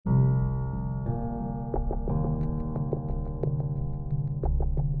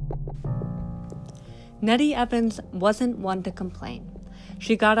Nettie Evans wasn't one to complain.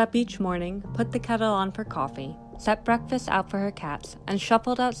 She got up each morning, put the kettle on for coffee, set breakfast out for her cats, and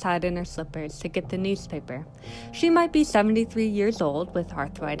shuffled outside in her slippers to get the newspaper. She might be 73 years old with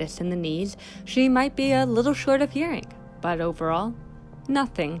arthritis in the knees. She might be a little short of hearing, but overall,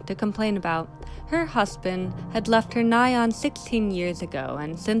 nothing to complain about. Her husband had left her nigh on 16 years ago,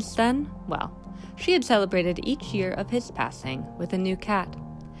 and since then, well, she had celebrated each year of his passing with a new cat.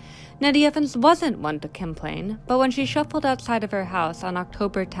 Nettie Evans wasn't one to complain, but when she shuffled outside of her house on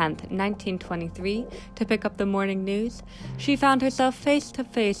October 10th, 1923, to pick up the morning news, she found herself face to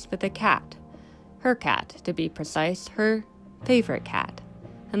face with a cat. Her cat, to be precise, her favorite cat.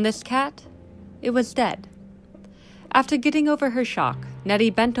 And this cat, it was dead. After getting over her shock, Nettie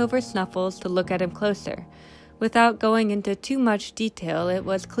bent over Snuffles to look at him closer. Without going into too much detail, it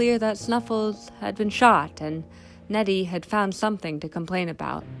was clear that Snuffles had been shot, and Nettie had found something to complain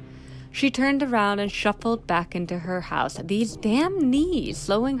about. She turned around and shuffled back into her house, these damn knees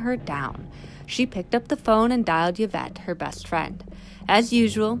slowing her down. She picked up the phone and dialed Yvette, her best friend. As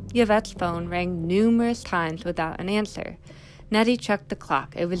usual, Yvette's phone rang numerous times without an answer. Nettie checked the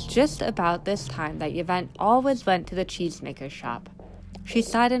clock. It was just about this time that Yvette always went to the cheesemakers shop. She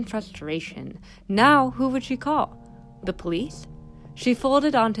sighed in frustration. Now, who would she call? The police? She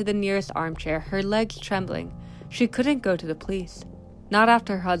folded onto the nearest armchair, her legs trembling. She couldn't go to the police. Not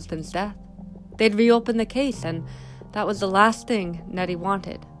after her husband's death. They'd reopen the case, and that was the last thing Nettie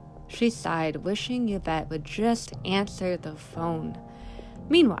wanted. She sighed, wishing Yvette would just answer the phone.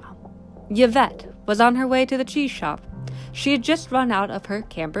 Meanwhile, Yvette was on her way to the cheese shop. She had just run out of her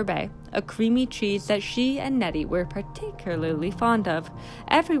Camembert, a creamy cheese that she and Nettie were particularly fond of.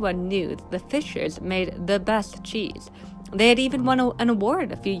 Everyone knew that the Fishers made the best cheese. They had even won an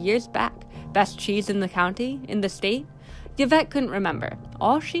award a few years back. Best cheese in the county, in the state. Yvette couldn't remember.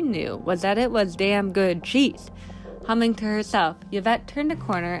 All she knew was that it was damn good cheese. Humming to herself, Yvette turned a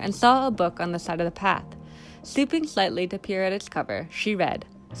corner and saw a book on the side of the path. Stooping slightly to peer at its cover, she read,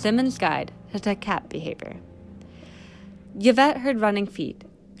 Simmons' Guide to Cat Behavior. Yvette heard running feet.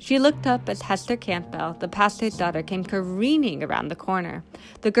 She looked up as Hestor Campbell, the pastor's daughter, came careening around the corner.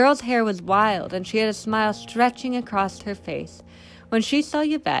 The girl's hair was wild, and she had a smile stretching across her face. When she saw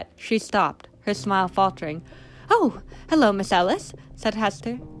Yvette, she stopped, her smile faltering. "Oh, hello, Miss Ellis," said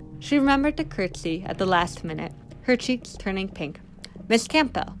Hestor. She remembered to curtsy at the last minute, her cheeks turning pink. "Miss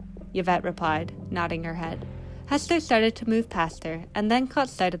Campbell," Yvette replied, nodding her head. Hestor started to move past her, and then caught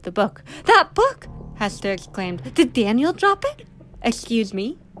sight of the book. "That book!" Hestor exclaimed. "Did Daniel drop it?" "Excuse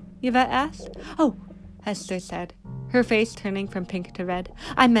me?" Yvette asked. "Oh," Hestor said, her face turning from pink to red.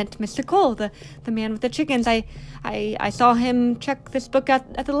 "I meant Mr. Cole, the man with the chickens. I saw him check this book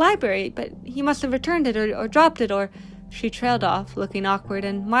at the library, but he must have returned it or dropped it, or—" She trailed off, looking awkward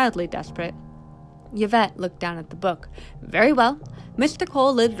and mildly desperate. Yvette looked down at the book. "Very well. Mr.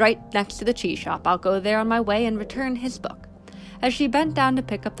 Cole lives right next to the cheese shop. I'll go there on my way and return his book." As she bent down to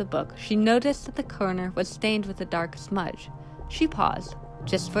pick up the book, she noticed that the corner was stained with a dark smudge. She paused,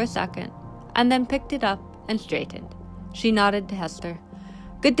 just for a second, and then picked it up and straightened. She nodded to Hestor.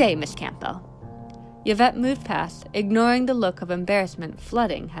 "Good day, Miss Campbell." Yvette moved past, ignoring the look of embarrassment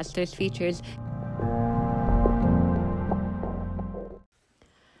flooding Hestor's features.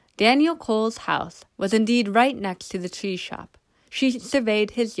 Daniel Cole's house was indeed right next to the cheese shop. She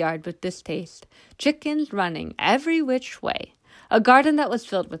surveyed his yard with distaste. Chickens running every which way. A garden that was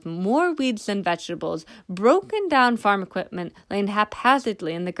filled with more weeds than vegetables, broken down farm equipment laying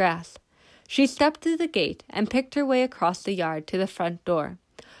haphazardly in the grass. She stepped through the gate and picked her way across the yard to the front door.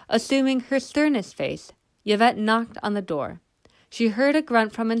 Assuming her sternest face, Yvette knocked on the door. She heard a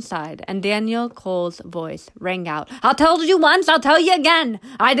grunt from inside, and Daniel Cole's voice rang out. "I told you once, I'll tell you again.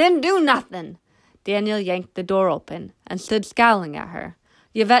 I didn't do nothing." Daniel yanked the door open and stood scowling at her.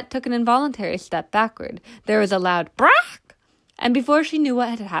 Yvette took an involuntary step backward. There was a loud "brack!" And before she knew what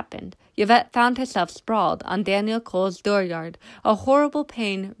had happened, Yvette found herself sprawled on Daniel Cole's dooryard, a horrible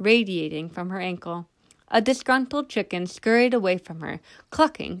pain radiating from her ankle. A disgruntled chicken scurried away from her,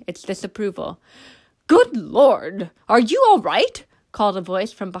 clucking its disapproval. "Good Lord! Are you all right?" called a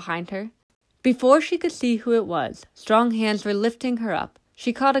voice from behind her. Before she could see who it was, strong hands were lifting her up.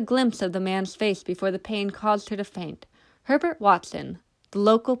 She caught a glimpse of the man's face before the pain caused her to faint. Herbert Watson, the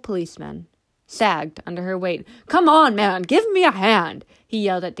local policeman, sagged under her weight. "Come on, man, give me a hand," he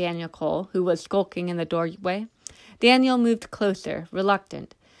yelled at Daniel Cole, who was skulking in the doorway. Daniel moved closer,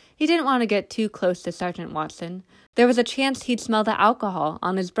 reluctant. He didn't want to get too close to Sergeant Watson. There was a chance he'd smell the alcohol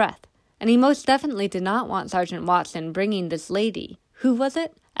on his breath, and he most definitely did not want Sergeant Watson bringing this lady, who was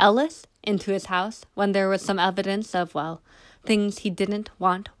it, Ellis, into his house when there was some evidence of, well, things he didn't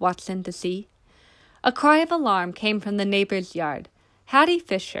want Watson to see. A cry of alarm came from the neighbor's yard. Hattie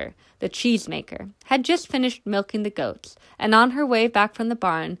Fisher, the cheesemaker, had just finished milking the goats, and on her way back from the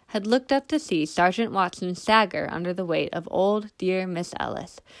barn had looked up to see Sergeant Watson stagger under the weight of old, dear Miss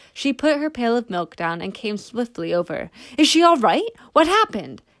Ellis. She put her pail of milk down and came swiftly over. "Is she all right? What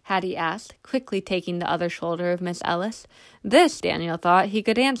happened?" Hattie asked, quickly taking the other shoulder of Miss Ellis. This, Daniel thought, he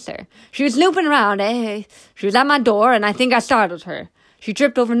could answer. "She was snooping around, eh? She was at my door, and I think I startled her. She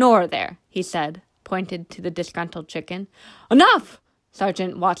tripped over Nora there," he said, pointed to the disgruntled chicken. "Enough!"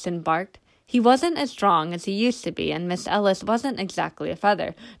 Sergeant Watson barked. He wasn't as strong as he used to be, and Miss Ellis wasn't exactly a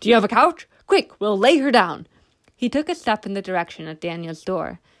feather. "Do you have a couch? Quick, we'll lay her down." He took a step in the direction of Daniel's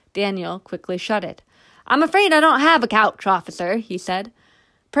door. Daniel quickly shut it. "I'm afraid I don't have a couch, officer," he said.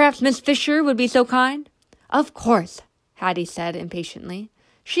 "Perhaps Miss Fisher would be so kind?" "Of course," Hattie said impatiently.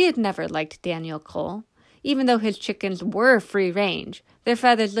 She had never liked Daniel Cole. Even though his chickens were free-range, their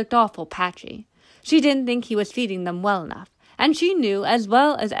feathers looked awful patchy. She didn't think he was feeding them well enough, and she knew as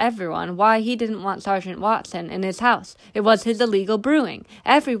well as everyone why he didn't want Sergeant Watson in his house. It was his illegal brewing.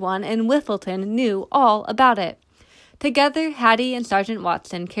 Everyone in Whiffleton knew all about it. Together, Hattie and Sergeant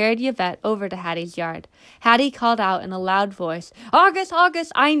Watson carried Yvette over to Hattie's yard. Hattie called out in a loud voice, "August,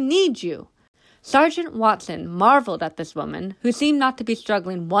 August, I need you!" Sergeant Watson marveled at this woman, who seemed not to be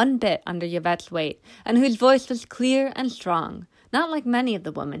struggling one bit under Yvette's weight, and whose voice was clear and strong, not like many of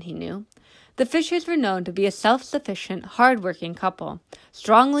the women he knew. The Fishers were known to be a self-sufficient, hard-working couple,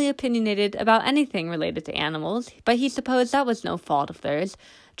 strongly opinionated about anything related to animals, but he supposed that was no fault of theirs,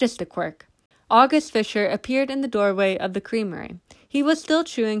 just a quirk. August Fisher appeared in the doorway of the creamery. He was still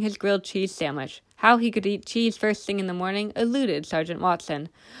chewing his grilled cheese sandwich. How he could eat cheese first thing in the morning eluded Sergeant Watson.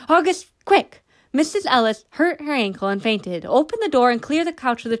 "August, quick! Mrs. Ellis hurt her ankle and fainted. Open the door and clear the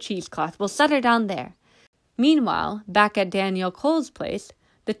couch of the cheesecloth. We'll set her down there." Meanwhile, back at Daniel Cole's place,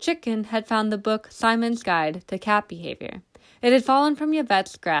 the chicken had found the book Simon's Guide to Cat Behavior. It had fallen from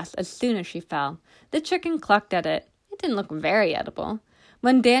Yvette's grasp as soon as she fell. The chicken clucked at it. It didn't look very edible.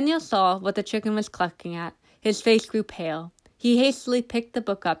 When Daniel saw what the chicken was clucking at, his face grew pale. He hastily picked the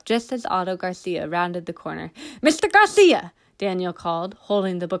book up just as Otto Garcia rounded the corner. "Mr. Garcia!" Daniel called,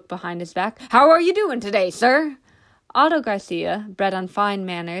 holding the book behind his back. "How are you doing today, sir?" Otto Garcia, bred on fine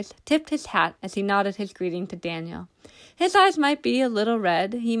manners, tipped his hat as he nodded his greeting to Daniel. His eyes might be a little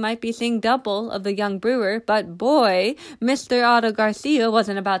red, he might be seeing double of the young brewer, but boy, Mr. Otto Garcia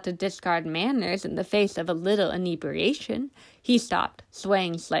wasn't about to discard manners in the face of a little inebriation. He stopped,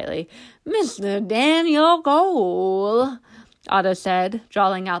 swaying slightly. "Mr. Daniel Cole," Otto said,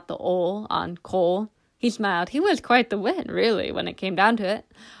 drawling out the "ol" on Cole. He smiled. He was quite the wit, really, when it came down to it.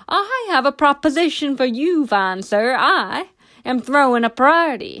 "I have a proposition for you, fine sir. I am throwing a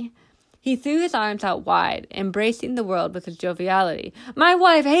party." He threw his arms out wide, embracing the world with his joviality. "My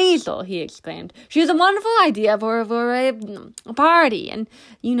wife, Hazel," he exclaimed. "She has a wonderful idea for a party, and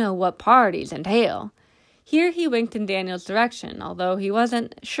you know what parties entail." Here he winked in Daniel's direction, although he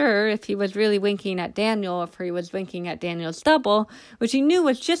wasn't sure if he was really winking at Daniel or if he was winking at Daniel's double, which he knew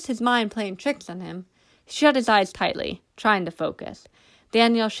was just his mind playing tricks on him. He shut his eyes tightly, trying to focus.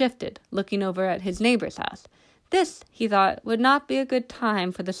 Daniel shifted, looking over at his neighbor's house. This, he thought, would not be a good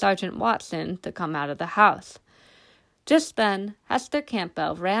time for the Sergeant Watson to come out of the house. Just then, Hestor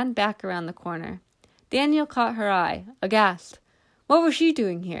Campbell ran back around the corner. Daniel caught her eye, aghast. What was she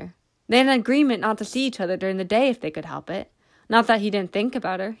doing here? They had an agreement not to see each other during the day if they could help it. Not that he didn't think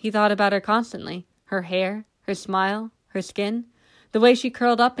about her. He thought about her constantly. Her hair, her smile, her skin, the way she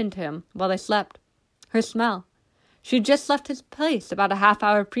curled up into him while they slept. Her smell. She'd just left his place about a half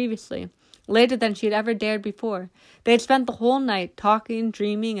hour previously, later than she had ever dared before. They had spent the whole night talking,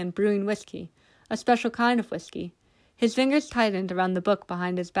 dreaming, and brewing whiskey, a special kind of whiskey. His fingers tightened around the book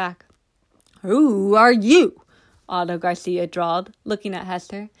behind his back. "Who are you?" Otto Garcia drawled, looking at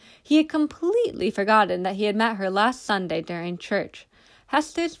Hestor. He had completely forgotten that he had met her last Sunday during church.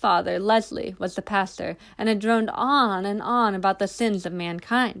 Hestor's father, Leslie, was the pastor, and had droned on and on about the sins of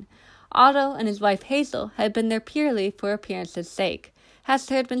mankind. Otto and his wife Hazel had been there purely for appearance's sake.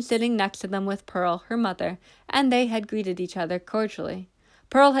 Hestor had been sitting next to them with Pearl, her mother, and they had greeted each other cordially.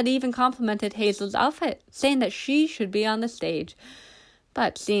 Pearl had even complimented Hazel's outfit, saying that she should be on the stage.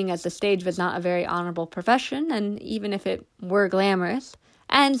 But seeing as the stage was not a very honorable profession, and even if it were glamorous,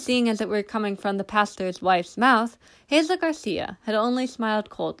 and seeing as it were coming from the pastor's wife's mouth, Hazel Garcia had only smiled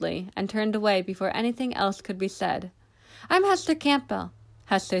coldly and turned away before anything else could be said. "I'm Hestor Campbell,"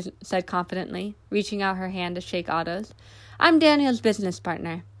 Hestor said confidently, reaching out her hand to shake Otto's. "I'm Daniel's business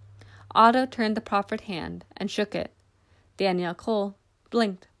partner." Otto turned the proffered hand and shook it. Daniel Cole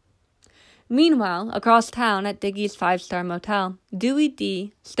blinked. Meanwhile, across town at Diggy's five-star motel, Dewey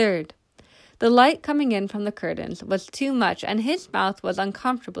D. stirred. The light coming in from the curtains was too much, and his mouth was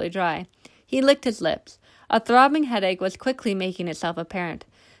uncomfortably dry. He licked his lips. A throbbing headache was quickly making itself apparent.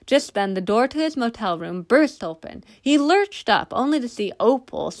 Just then the door to his motel room burst open. He lurched up, only to see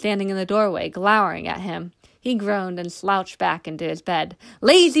Opal standing in the doorway, glowering at him. He groaned and slouched back into his bed.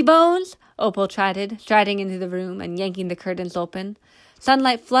 "Lazy bones!" Opal chided, striding into the room and yanking the curtains open.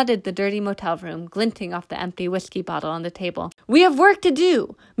 Sunlight flooded the dirty motel room, glinting off the empty whiskey bottle on the table. "We have work to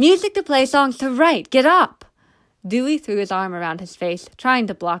do! Music to play, songs to write! Get up!" Dewey threw his arm around his face, trying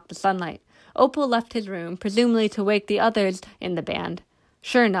to block the sunlight. Opal left his room, presumably to wake the others in the band.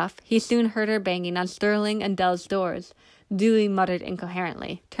 Sure enough, he soon heard her banging on Sterling and Dell's doors. Dewey muttered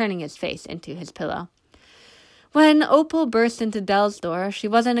incoherently, turning his face into his pillow. When Opal burst into Dell's door, she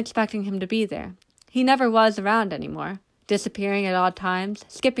wasn't expecting him to be there. He never was around anymore, disappearing at odd times,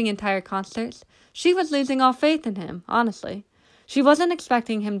 skipping entire concerts. She was losing all faith in him, honestly. She wasn't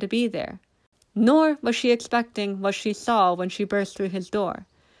expecting him to be there. Nor was she expecting what she saw when she burst through his door.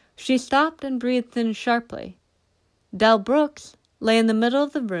 She stopped and breathed in sharply. Dell Brooks lay in the middle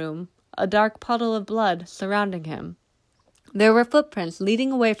of the room, a dark puddle of blood surrounding him. There were footprints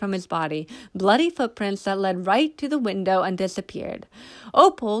leading away from his body, bloody footprints that led right to the window and disappeared.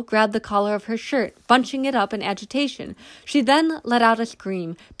 Opal grabbed the collar of her shirt, bunching it up in agitation. She then let out a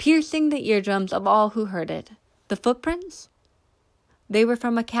scream, piercing the eardrums of all who heard it. The footprints? They were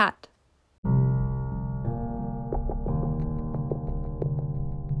from a cat.